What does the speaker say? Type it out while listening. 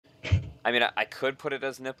I mean, I could put it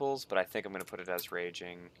as nipples, but I think I'm gonna put it as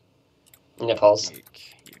raging. Nipples.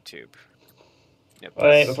 Geek YouTube. Wait,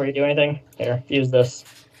 Nipples. before you do anything, here, use this.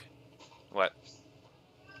 What?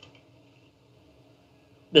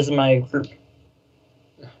 This is my group.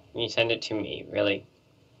 You send it to me, really?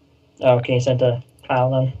 Oh, can you send to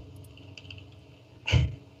Kyle then?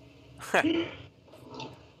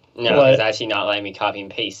 No, What? it's actually not letting me copy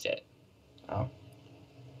and paste it. Oh.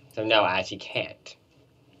 So no, I actually can't.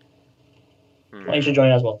 Well, you should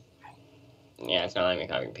join as well. Yeah, it's not letting me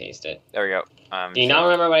copy and paste it. There we go. Do you not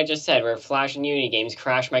remember what I just said? Where Flash and Unity games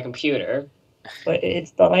crash my computer? But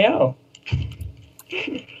it's .io.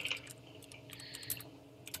 I'm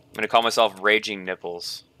gonna call myself Raging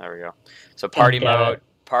Nipples. There we go. So party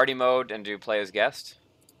mode, and do play as guest.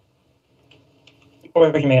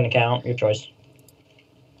 Or we can make an account, your choice.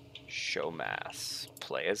 Show mass,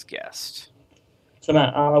 play as guest. So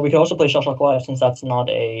Matt, we could also play Shell Shock Live since that's not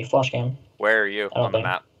a Flash game. Where are you on the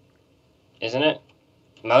map? Isn't it?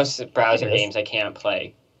 Most browser games I can't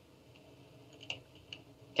play.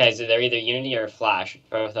 Okay, so they're either Unity or Flash.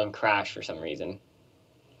 Both of them crash for some reason.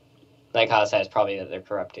 Like how it says, probably that they're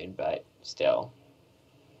corrupted, but still.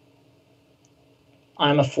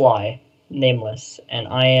 I'm a fly, nameless, and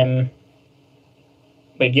I am...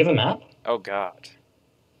 Wait, do you have a map? Oh god.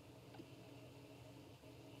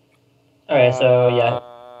 Alright, so yeah.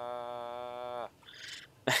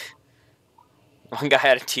 One guy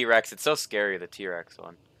had a T-Rex. It's so scary, the T-Rex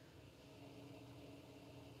one.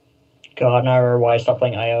 God, now I remember why I stopped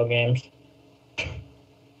playing IO games.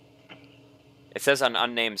 It says an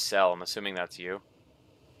unnamed cell. I'm assuming that's you.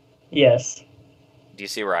 Yes. Do you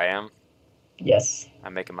see where I am? Yes.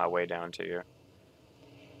 I'm making my way down to you.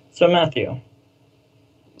 So Matthew.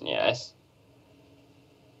 Yes.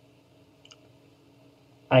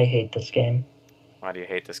 I hate this game. Why do you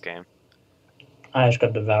hate this game? I just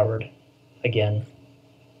got devoured. Again.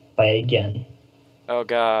 By again. Oh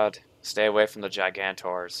god. Stay away from the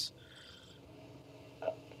Gigantors.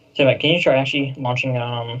 So Matt, can you try actually launching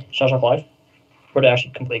Shell Shock Live? Or did it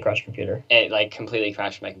actually completely crash your computer? It, like, completely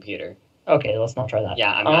crashed my computer. Okay, let's not try that.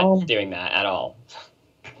 Yeah, I'm not doing that at all.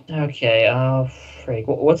 Okay, freak.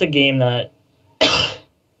 What's a game that...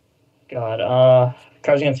 God,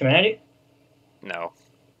 Cards Against Humanity? No.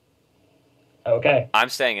 Okay. I'm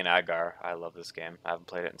staying in Agar. I love this game. I haven't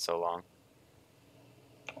played it in so long.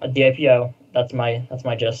 DIPO. That's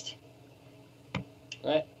my gist.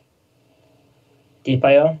 What?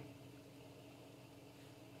 DPIO.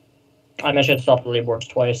 I mentioned to stop the leaderboards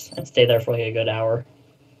twice and stay there for like a good hour.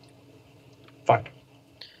 Fuck.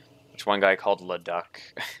 Which one guy called Leduc?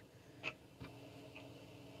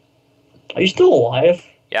 Are you still alive?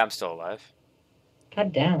 Yeah, I'm still alive.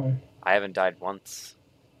 God damn. I haven't died once.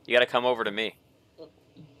 You gotta come over to me.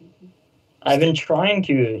 I've been trying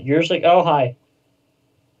to. You're just like, oh, hi.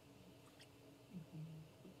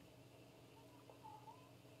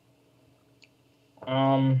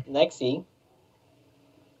 Lexi.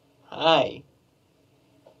 Hi.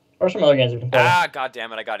 Or some other games we can play. Ah, god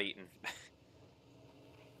damn it, I got eaten.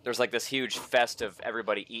 There's like this huge fest of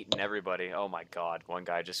everybody eating everybody. Oh my god, one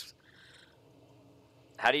guy just...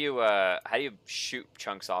 How do you shoot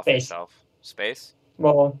chunks off Space. yourself? Space?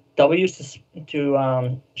 Well, W is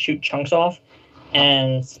to shoot chunks off,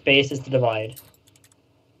 and space is to divide.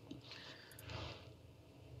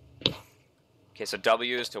 Okay, so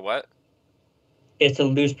W is to what? It's to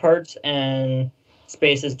lose parts, and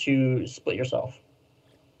space is to split yourself.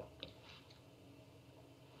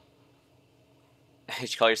 You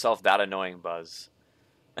should call yourself That Annoying Buzz.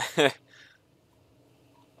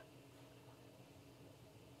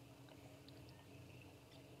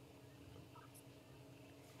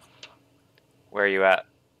 Where are you at?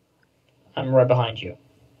 I'm right behind you.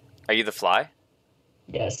 Are you the fly?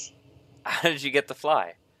 Yes. How did you get the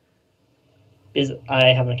fly? I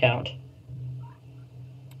have an account.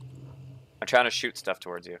 I'm trying to shoot stuff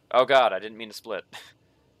towards you. Oh god, I didn't mean to split.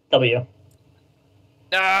 W.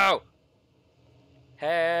 No!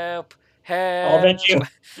 Help! Help! I'll avenge you.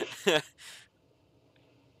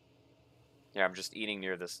 Yeah, I'm just eating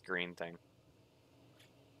near this green thing.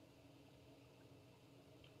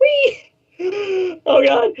 Whee! Oh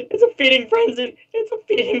god, it's a feeding frenzy! It's a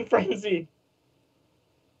feeding frenzy!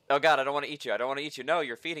 Oh god, I don't want to eat you. I don't want to eat you. No,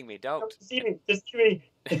 you're feeding me. Don't. Just eat me. Just eat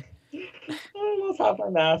me. I lost half my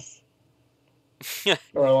mass.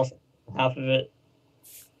 Or I lost half of it.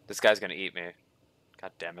 This guy's gonna eat me.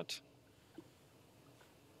 God damn it.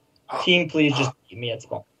 Team, please just eat me at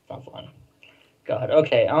spawn. It's not fun. God,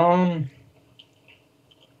 okay,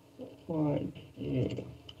 One, two,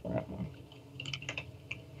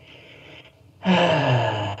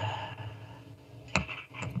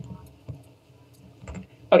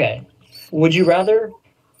 Okay. Would you rather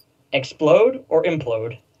explode or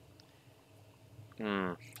implode?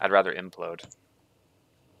 I'd rather implode.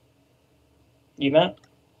 You Matt?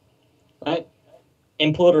 What?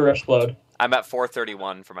 Implode or explode? I'm at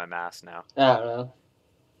 431 for my mass now. I don't know.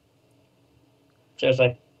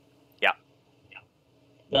 Seriously? Yeah.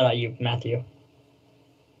 No, not you, Matthew.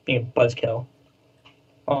 Being a buzzkill.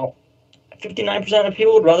 Well, 59% of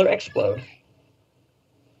people would rather explode.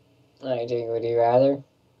 I do. Would you rather?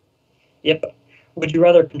 Yep. Would you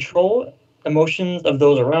rather control emotions of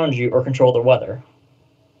those around you or control the weather?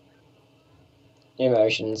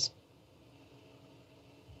 Emotions.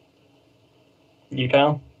 You,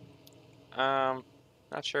 Kyle? Not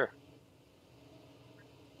sure.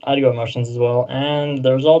 I'd go emotions as well. And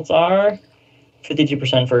the results are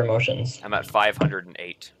 52% for emotions. I'm at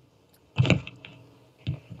 508.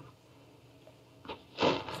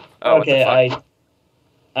 Oh, Okay, what the fuck?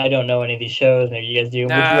 I don't know any of these shows. Maybe you guys do.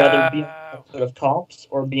 Would you rather be on the episode of Cops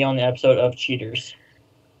or be on the episode of Cheaters?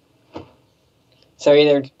 So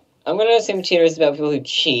either I'm gonna assume Cheaters is about people who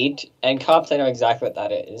cheat, and Cops I know exactly what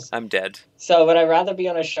that is. I'm dead. So would I rather be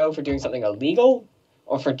on a show for doing something illegal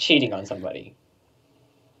or for cheating on somebody?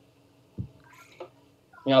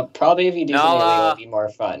 You know, probably if you do something illegal, it'd be more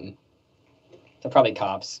fun. So probably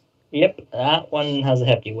Cops. Yep, that one has a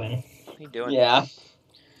hefty win. What are you doing? Yeah.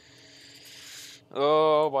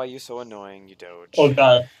 Oh, why are you so annoying, you doge? Oh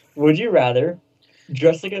god, would you rather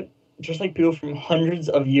dress like people from hundreds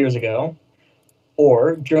of years ago,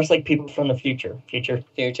 or dress like people from the future? Future.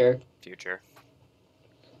 Future.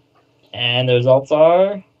 And the results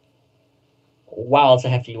are, wow, it's a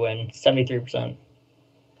hefty win, 73%.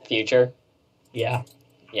 Future. Yeah.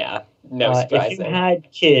 Yeah. No surprise If you there.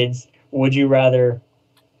 had kids, would you rather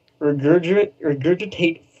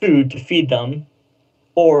regurgitate food to feed them,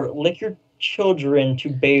 or lick your children to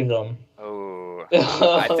bathe them? Oh,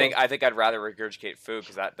 I think I'd rather regurgitate food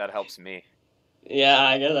because that helps me. Yeah,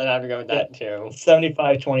 I guess I'd have to go with that too.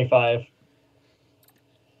 75-25.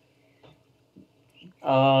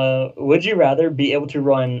 Would you rather be able to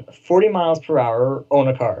run 40 miles per hour or own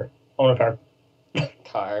a car? Own a car.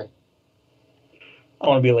 Car. I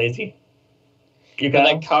want to be lazy. You With got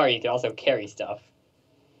that car, you can also carry stuff.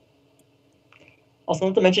 Also,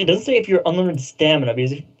 not to mention, it doesn't say if you're unlimited stamina,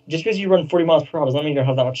 because just because you run 40 miles per hour doesn't mean you don't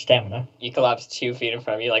have that much stamina. You collapse 2 feet in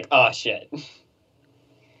front of you, like, oh shit.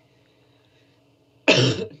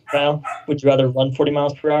 Kyle, would you rather run 40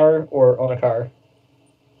 miles per hour or own a car?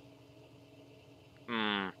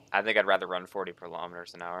 I think I'd rather run 40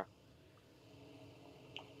 kilometers an hour.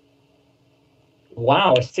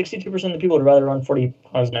 Wow, 62% of people would rather run 40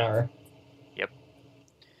 miles an hour. Yep.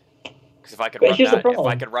 Because if I could But run here's the that, if I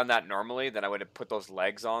problem. could run that normally, then I would have put those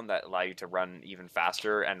legs on that allow you to run even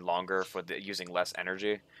faster and longer for using less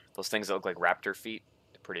energy. Those things that look like raptor feet,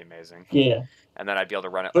 they're pretty amazing. Yeah. And then I'd be able to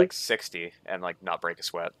run at But- like 60 and like not break a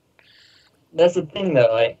sweat. That's the thing,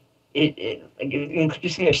 though. Like, it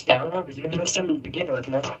increasing your stamina, because you're going to stamina to begin with,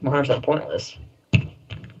 and that's 100% pointless.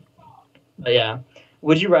 But yeah.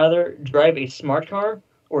 Would you rather drive a smart car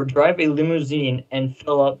or drive a limousine and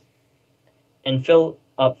fill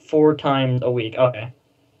up 4 times a week? Okay.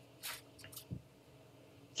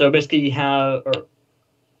 So basically, you have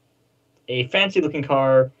a fancy-looking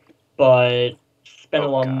car, but spend a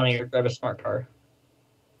lot of money or drive a smart car.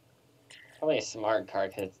 Probably a smart car,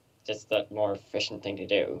 because it's just the more efficient thing to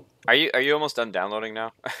do. Are you almost done downloading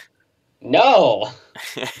now? No!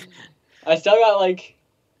 I still got like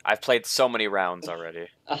I've played so many rounds already.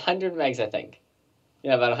 100 megs, I think.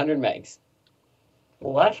 Yeah, about 100 megs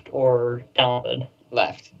Left or downloaded?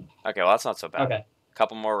 left. Okay, well that's not so bad. Okay.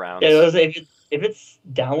 Couple more rounds. Yeah, if it's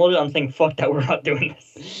downloaded, I'm thinking, fuck that, we're not doing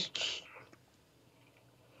this.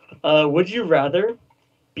 Would you rather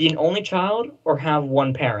be an only child or have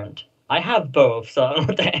one parent? I have both, so I don't know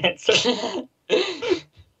what the answer.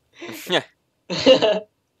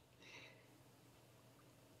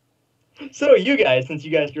 So you guys, since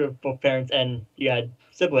you guys grew up with both parents and you had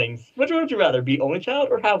siblings, which one would you rather, be only child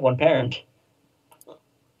or have one parent?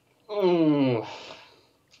 Only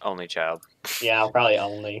child. Yeah, probably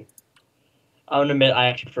only. I'm gonna admit I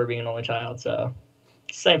actually prefer being an only child, so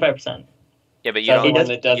 75%. Yeah, but you So don't. the one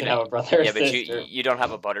that doesn't you don't- have a brother or Yeah, but sister. you don't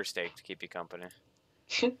have a Buddersteak to keep you company.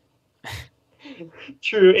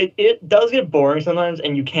 True, it does get boring sometimes,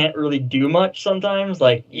 and you can't really do much sometimes.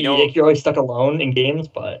 Like, you're always stuck alone in games,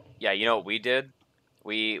 but... Yeah, you know what we did?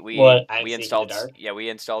 We What? we IC installed in the dark? we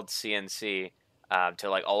installed CNC to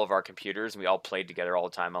like all of our computers, and we all played together all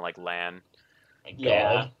the time on like LAN. My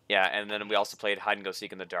Yeah. God. Yeah, and then we also played hide and go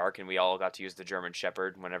seek in the dark, and we all got to use the German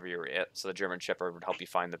Shepherd whenever you were it. So the German Shepherd would help you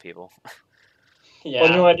find the people. Yeah.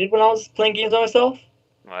 Well, you know what I did when I was playing games by myself?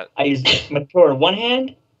 What? I use my controller in one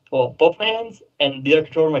hand, well, both my hands, and the other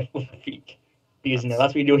controller with my feet. Because, that's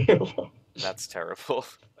what you do here alone. That's terrible.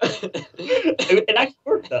 It actually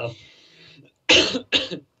worked, though.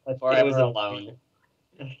 Forever alone.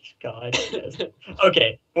 God, yes.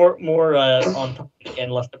 Okay, more on topic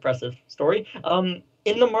and less depressive story.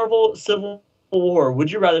 In the Marvel Civil War,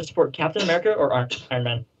 would you rather support Captain America or Iron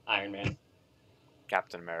Man? Iron Man.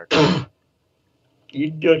 Captain America. You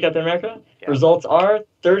do it, Captain America? Yeah. Results are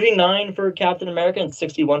 39 for Captain America and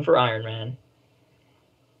 61 for Iron Man.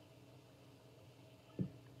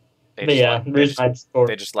 They But just yeah, like,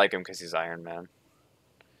 they just like him because he's Iron Man.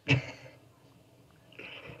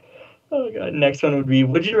 Oh god, next one would be,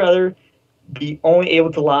 would you rather be only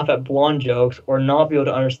able to laugh at blonde jokes or not be able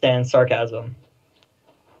to understand sarcasm?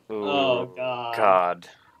 Ooh, Oh, God. God.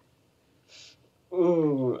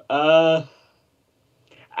 Ooh, I'm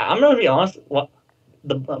gonna be honest,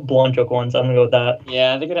 the blonde joke ones, I'm gonna go with that.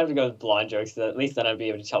 yeah, I think I'd have to go with blonde jokes. At least then I'd be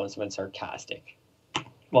able to tell when someone's sarcastic.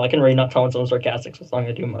 Well, I can really not tell when someone's sarcastic, so it's not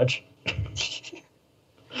gonna do much.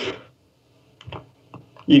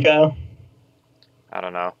 You go. I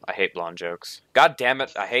don't know. I hate blonde jokes. God damn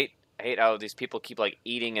it! I hate how these people keep like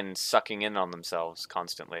eating and sucking in on themselves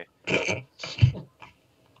constantly.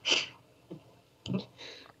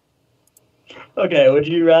 Okay, would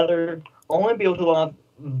you rather only be able to laugh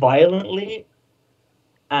violently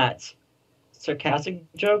at sarcastic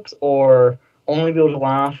jokes or only be able to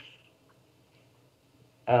laugh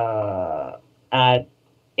at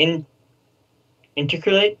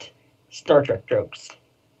intercalate Star Trek jokes?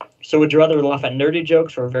 So would you rather laugh at nerdy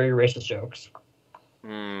jokes or very racist jokes?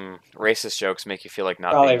 Racist jokes make you feel like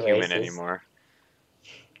not Probably being human racist. anymore.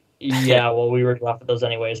 Yeah, well, we were laughing at those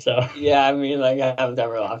anyway, so. Yeah, I mean, like, I'm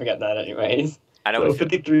never laughing at that anyways. I know. So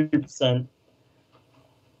 53%.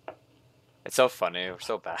 It's so funny. We're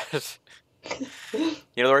so bad.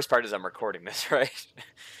 You know, the worst part is I'm recording this, right?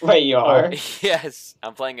 Right, you are. Yes,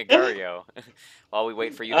 I'm playing Agario while we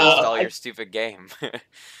wait for you to install your stupid game.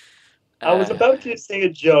 I was about to say a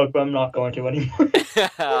joke, but I'm not going to anymore.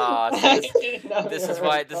 This is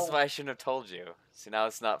why I shouldn't have told you. See, now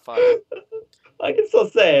it's not fun. I can still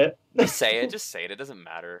say it. Just say it. It doesn't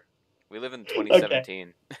matter. We live in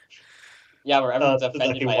 2017. Okay. Yeah, where everyone's That's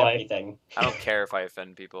offended exactly by why. everything. I don't care if I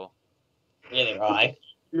offend people. Neither do I.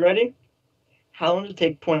 You ready? How long does it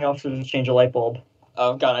take 20 officers to change a light bulb?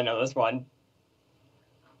 Oh god, I know this one.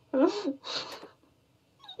 What'd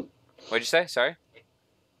you say? Sorry?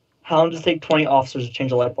 How long does it take 20 officers to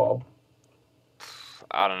change a light bulb?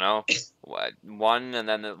 I don't know. What, one, and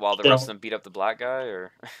then while the rest of them beat up the black guy,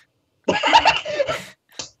 or?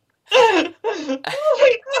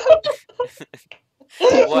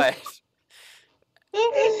 What?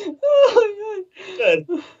 Oh my god.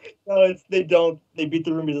 Good. No, they don't. They beat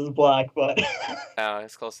the room because it's black, but. Oh,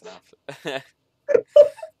 it's close enough.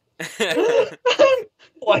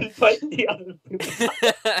 One, but the other.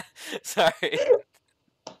 Sorry.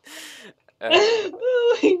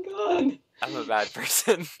 Oh my god. I'm a bad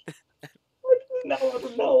person. Now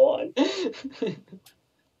from now on.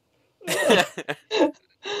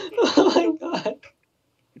 Oh my god.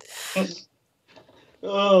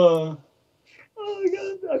 Oh. Oh my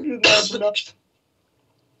god, I'm just not.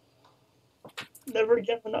 Never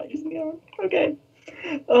again, I'm not using the arm. Okay.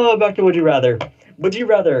 Oh, back to would you rather. Would you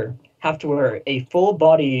rather have to wear a full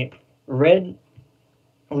body red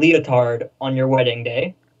leotard on your wedding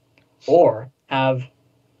day, or have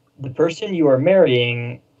the person you are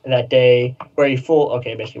marrying that day wear a full,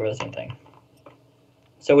 okay, basically wear the same thing.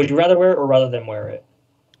 So would you rather wear it or rather than wear it?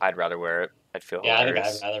 I'd rather wear it. I'd feel Yeah, hilarious.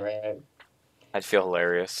 I think I'd rather wear it. I'd feel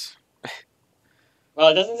hilarious. Well,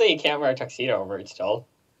 it doesn't say you can't wear a tuxedo over it still.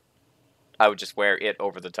 I would just wear it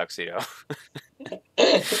over the tuxedo.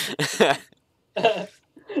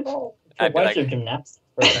 Oh, I'd be why like- should gymnastics?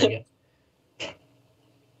 Okay.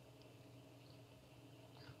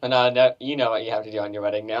 But no, you know what you have to do on your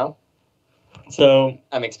wedding now. So,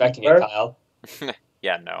 I'm expecting Where- it, Kyle.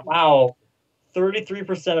 Yeah, no. wow,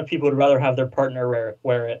 33% of people would rather have their partner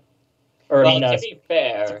wear it. Or, Well, I mean, to be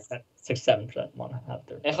fair, 7% want to have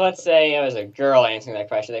their. if let's say it was a girl answering that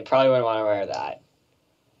question, they probably wouldn't want to wear that.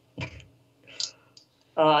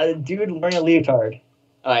 Dude wearing a leotard.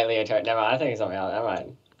 All right, leotard. Never mind. I think it's something else. Never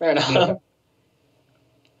mind. Fair enough.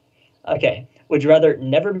 Okay. Would you rather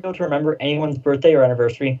never be able to remember anyone's birthday or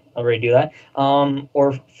anniversary? I'll already do that.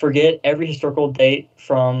 Or forget every historical date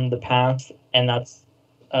from the past, and that's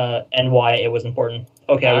and why it was important.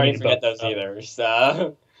 Okay, I we already need to forget vote. those either.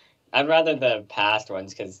 So I'd rather the past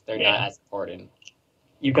ones because they're Yeah. not as important.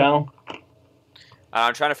 You go.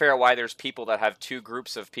 I'm trying to figure out why there's people that have two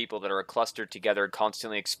groups of people that are clustered together,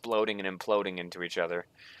 constantly exploding and imploding into each other.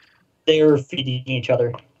 They're feeding each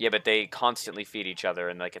other. Yeah, but they constantly feed each other,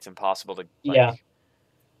 and like it's impossible to. Like, Yeah.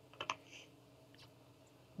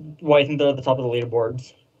 Why I think they're at the top of the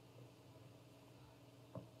leaderboards.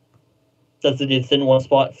 That's the dudes in one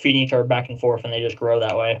spot feeding each other back and forth, and they just grow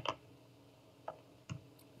that way.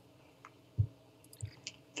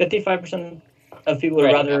 55% of people would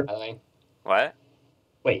Ready rather. now, by the way. What?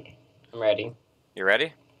 Wait. I'm ready. You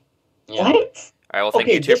ready? Yeah. What? All right. Well, thank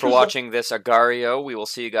Okay, you two this for was watching this Agario. We will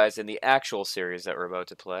see you guys in the actual series that we're about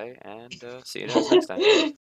to play, and see you guys next time.